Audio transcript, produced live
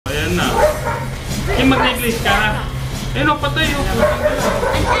Ayan na. Yung mag-necklace ka ha. Eh no, patay yung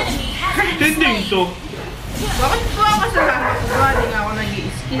tinding to. Bakit po ako sa lahat? Hindi nga ako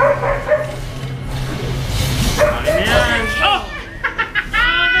nag-i-skip. Akin na yan. Oh!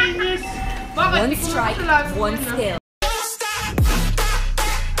 Nakakainis! Bakit? One strike, one skill.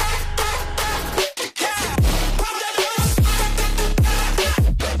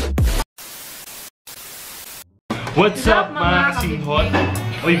 What's up mga kasinghot?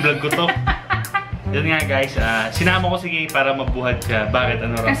 Uy, vlog ko to. Yun nga guys, sinama ko si Gay para mabuhat siya. Bakit?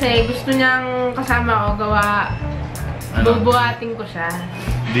 Ano raw? Kasi gusto niyang kasama ko gawa. Ano? Bubuhatin ko siya.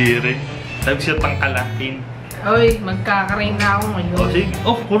 Di rin. Sabi siya tangkalakin. Uy, magkakaroon na ako ngayon. Oh, sige.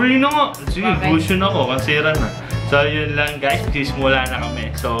 Oh, kurin na nga. Sige, Okay. gusto na ako. Kansira na. So, yun lang guys. Magsisimula na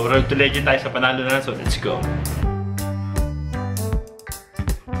kami. So, road to legend tayo sa panalo na. So, let's go.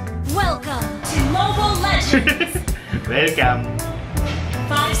 Welcome to Mobile Legends. Welcome.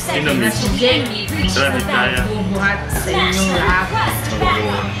 5 seconds Na si to Jay. enemy reach Grabe the tayo. battlefield. Bubuhat sa Smash inyong the lahat. request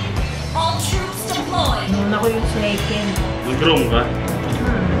backup. All troops deployed. Nuna ko yung second. Mag-roam ka?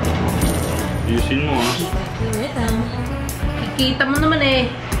 Ayusin mo ha. Keep up the rhythm. Kikita mo naman eh.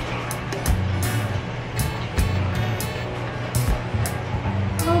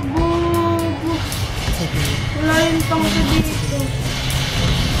 Abobo. Wala yung pang sa dito.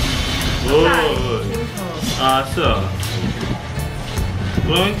 Oh, asa.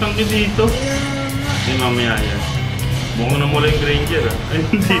 Wala yung tangke dito. Hindi mamaya yan. Mukhang na mula yung Granger ah. Ay,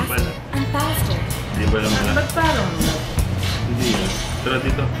 hindi pala. And faster. Hindi pala mula. Ba't parang Hindi ah. Tara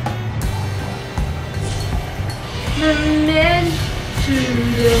dito. Men to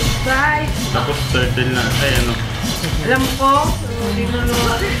the fight. Tapos turtle na. Ay ano. Alam ko, hindi na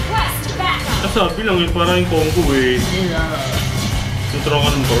naman. Request backup. Sabi lang yung parang yung combo eh.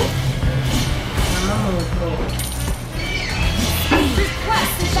 Tutulungan mo bro. Mama mo po.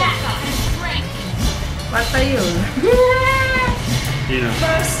 Request backup. Patay yun. Hindi na.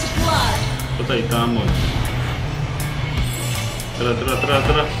 First blood. Patay, kamon. Tara, tara, tara,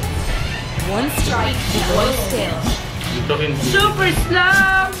 tara. One strike, one skill. Dito kin. Super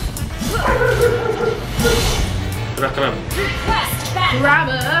slow! Tara, crab. Request backup.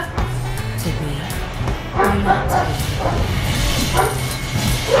 Grabber!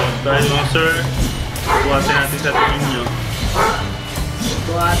 Dahil mga sir, buhatin natin sa tingin nyo.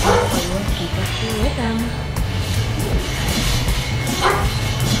 Buhatin ko yun. Keep up the rhythm.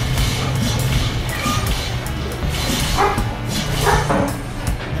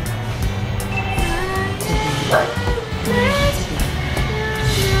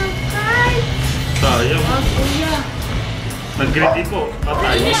 Sayang. Oh, kuya. Nag-greedy po.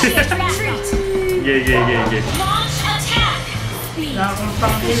 Patay. Initiate retreat. Gay. Launch attack. Speed. Wala akong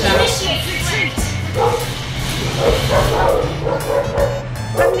pang nila. Initiate retreat.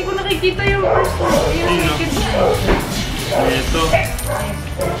 Ba't hindi ko nakikita yung first one? Yung Sino? second. Ito.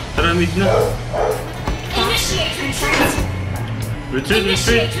 Tara, mid na. Initiate retreat. Retreat.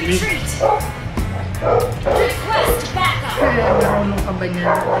 Initiate Mid. retreat. Request backup. Marunong ka ba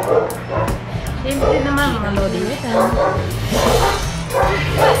niya? Siyempre naman, mga lodi. Request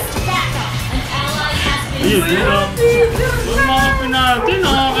backup. An ally has been Ayun, yun lang. Yung mga pinati,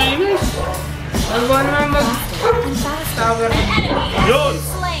 nakakainis. Huwag mo naman and faster. mag-tower. An enemy has Yun! been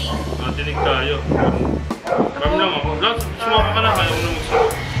slain. Natinig tayo. Ram lang ako. Lahat, sumaka ka na. Kaya mo na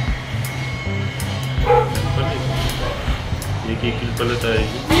magsabi. Pati. Ikikil pala tayo. An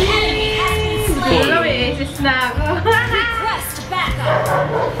enemy has been slain. Wala, may aces na ako. Request backup.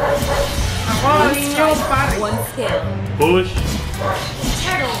 Ako, inyo, pare. One skill. Push.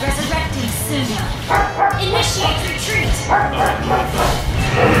 Turtle resurrecting soon. Initiate retreat. Ako,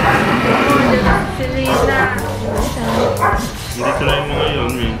 dyan si Lina. Hindi tuloy mo ngayon,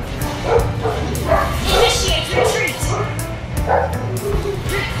 man. Initiate retreat.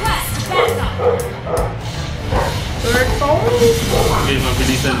 Request backup. Turtle. Okay,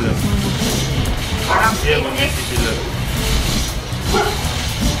 mabilisan lang. Parang Yeah, mabilis sila.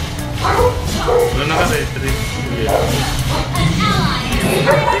 Wala naka-retreat. Yeah. An ally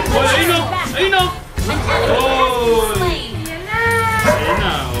has Oh, ayun na! Ayun na! An enemy has been slain. yan na. Ayan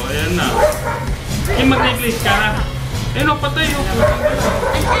na, oh, ayan na. Yung mag-necklace ka ha. Ayun na, patay yung. An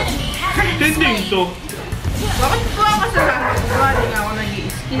enemy has been Tinding slain. to. Bakit po ako sa lahat? Hindi nga ako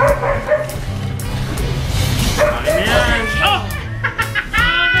nag-i-skip. Akin na yan. Oh!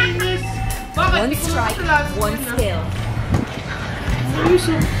 Nakakainis! Bakit? One Hindi ko strike, sa lahat. one skill. Ayos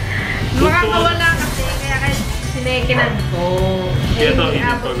oh. Makakawala kasi, kaya kahit sinekinan ko, eh, Ito, hindi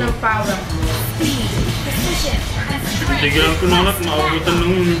abot ito. ng power mo. Speed, precision, and strength. Tigilan ko na lahat, maabutan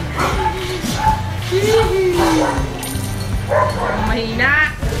lang yun. Mahina.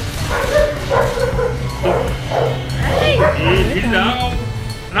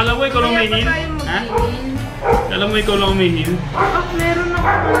 Akala mo ikaw lang may heal? Ha? Akala mo ikaw lang may heal? Oh, meron ako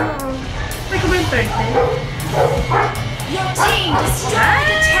ano. May ko ba yung turtle? Your team destroyed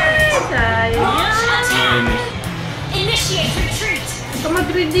the turret. Sayang. Launch attack. Initiate retreat. Ito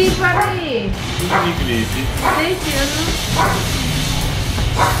mag-ready pa rin. Hindi crazy. Daisy, ano?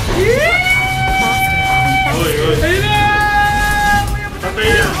 Oy, oy. Ayun na! Patay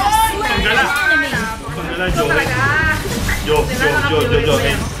yan. Panggala. Panggala, Ito Joe. talaga. Joe.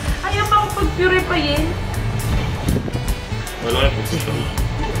 Ayaw ba akong pag-purifyin? Wala kayo position.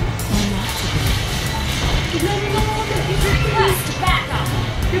 Request backup.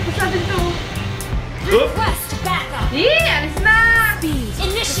 Hindi po sa atin to. Oh! Request backup. Alis na!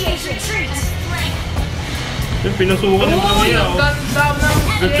 Initiate retreat. Yung pinasukan ng mga Uy, yan. ang ganda ng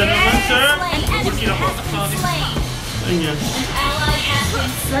Ganda naman, shit! sir. Slain enemy has been slain. Ayun yan. An ally has been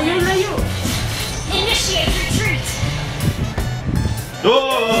slain. Layo. Initiate retreat.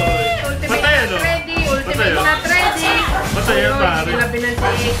 Oh! Ultimate Patay ano? not ready. Ultimate Patay ano? not ready. Patay yan, pare. Sila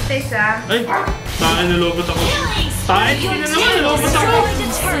pinansi-extess ah. Ay! Takin nalobot ako. Killing Takin, spree. Your hindi na team naman. Nalobot ako. destroyed the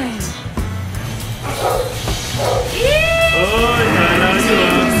turret. Oh! Naalala nyo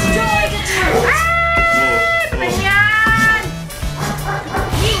ah. Destroy the turret. Ano yan?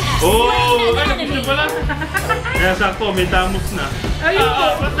 You have Oh! slain Ay, an napis enemy. na pala. Kaya sakto, may tamos na. Ayun po.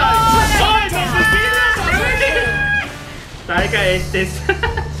 Patay! Ay! Pagpapila! Tayo ka, Estes.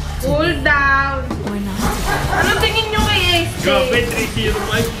 Cool down. Ano tingin nyo kay Grabe, Estes? 305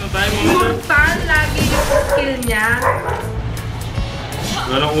 na tayo mga. Immortal lagi yung skill niya.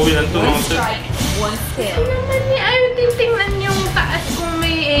 Walang uwi ng One tumawag. strike, one skill. Ano naman ni ayaw titingnan yung taas kung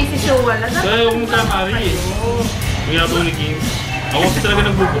may Aces o wala. Dapat Kaya huwag mong kakari eh. May habang ni King. Ako kasi talaga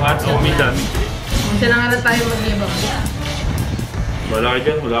nagbubuhat. Ako may dami. Siya na nga na tayo mag-ibang. Wala ka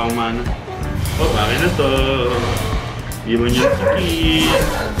dyan. Wala akong mana. Oh, akin na to. Iwan niyo si King.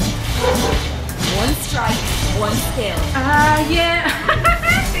 One strike, one skill. Yeah.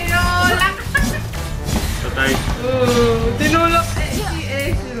 Tinulak. Patay. Tinulak si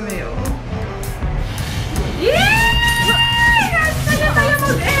Aces Meo. Yeah! Gasta na tayo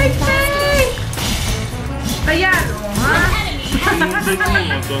mag-Aces! Kaya, no, ha? An enemy has Hindi ko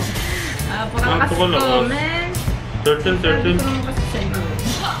naman to. Parang kasi ko lang, ah. comment. Turtle. Sabi ko naman kasi sa'yo.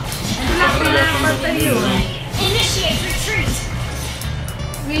 Wala pinapatay yun. initiate retreat.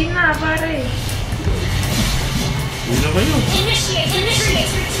 Win na, pare. Hindi na kayo. Initiate retreat.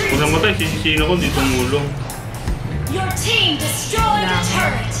 Kung namatay, sino ko dito mulong. Your team destroyed a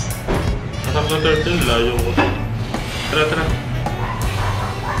turret. Atap na turtle, layo ko. Tara.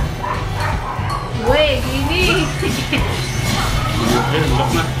 Wait, gini. Ayun,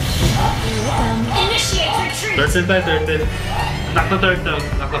 lock na. Initiate retreat. Turtle. Attack na turtle.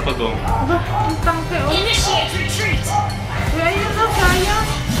 Attack na pagong. Aba, ang tangke, oh. Initiate retreat. Uy, ayun na, sayang.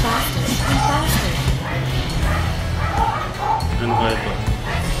 Ano kaya ito?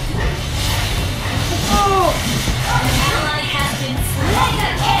 Oh, Ally has been slain.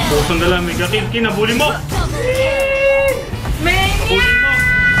 Kill. Pusong na lang, mega kill. Kinabuli mo! Double kill. Mania! Buli mo!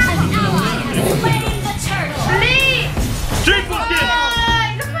 An ally has slain the turtle. Dali! Triple kill! Ay,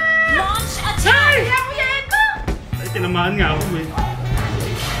 naman! Launch Ay, attack. ako yan ito! Ay, tinamaan nga ako eh.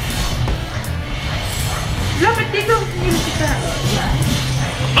 Lapit dito, hindi kita.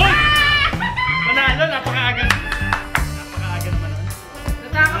 Ay! Manalo, napakaaga. Napakaaga naman.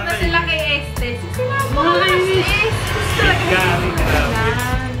 Natakot na sila kay Estes. Sila mo si Estes. Gary, grabe.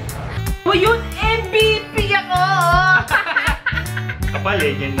 O yun, MVP ako! Kapal,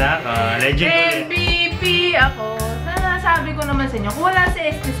 legend na ka. Legend ulit. MVP ako. Sabi ko naman sa inyo, kung wala si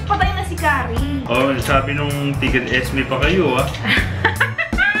Estes, patay na si Carrie. Oh, sabi nung ticket Esme pa kayo ah.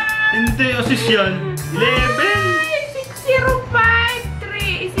 Hindi, assist yan. 11! Ay,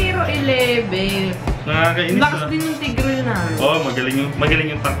 6053-011. Nakakainis Lakas ah. din yung Tigreal na. Oh, magaling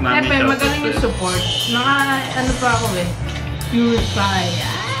yung tank namin. Siyempre, Shoutout magaling yung sa'yo. support. Ano pa ako eh. Purify.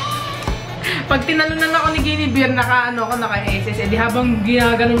 Pag tinalunan ako ni Guinevere, naka-SS. Eh, di habang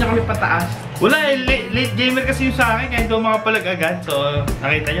ginaganon niya kami pataas. Wala eh, late gamer kasi yung sa akin, kahit daw makapalag agad. So,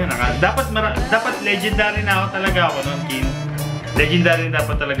 nakita nyo, dapat legendary na ako talaga ako nun, Kin. Legendary na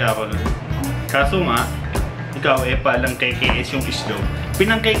dapat talaga ako nun. Kaso nga, ikaw eh, palang KKS yung slow.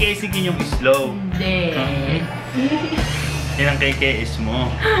 Pinang KKS si Kin yung slow. Hindi. Pinang KKS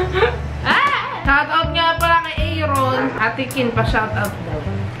mo. Shoutout nga pala kay Aaron. Ate Kin pa shoutout daw.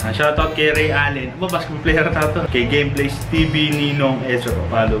 Shoutout kay Ray Allen. Basketball player na to. Kay Gameplays TV, Ninong Ezra,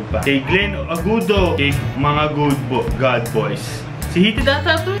 follow pa. Kay Glenn Agudo. Kay mga God Boys. Si Hiti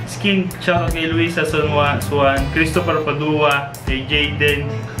data to. Skin, shoutout kay Luisa Swan, Christopher Padua, kay Jaden,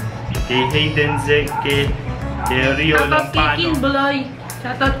 kay Hayden Zek, kay Rio Shoutout kay Kin Lampano. Bloy.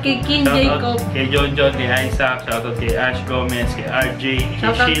 Shoutout kay King Shoutout Jacob. kay John John, kay Isaac. Shoutout kay Ash Gomez, kay RJ, kay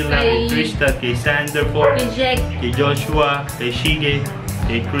Shoutout Sheila, kay Tristan, kay Sanderford, Kay Jack. kay Joshua, kay Shige,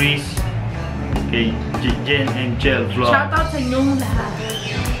 kay Chris, kay Jen and Jel Vlog. Shoutout sa inyong lahat.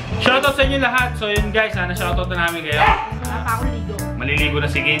 Shoutout sa inyo lahat. So yun guys, sana shoutout na namin kayo. Wala pa akong ligo. Maliligo na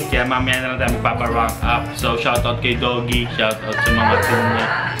si Kin, kaya mamaya na lang tayo magpapa-rank up. So shoutout kay Doggy, shoutout sa mga team niya.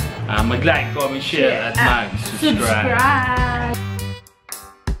 Mag-like, comment, share, at mag-subscribe. Subscribe.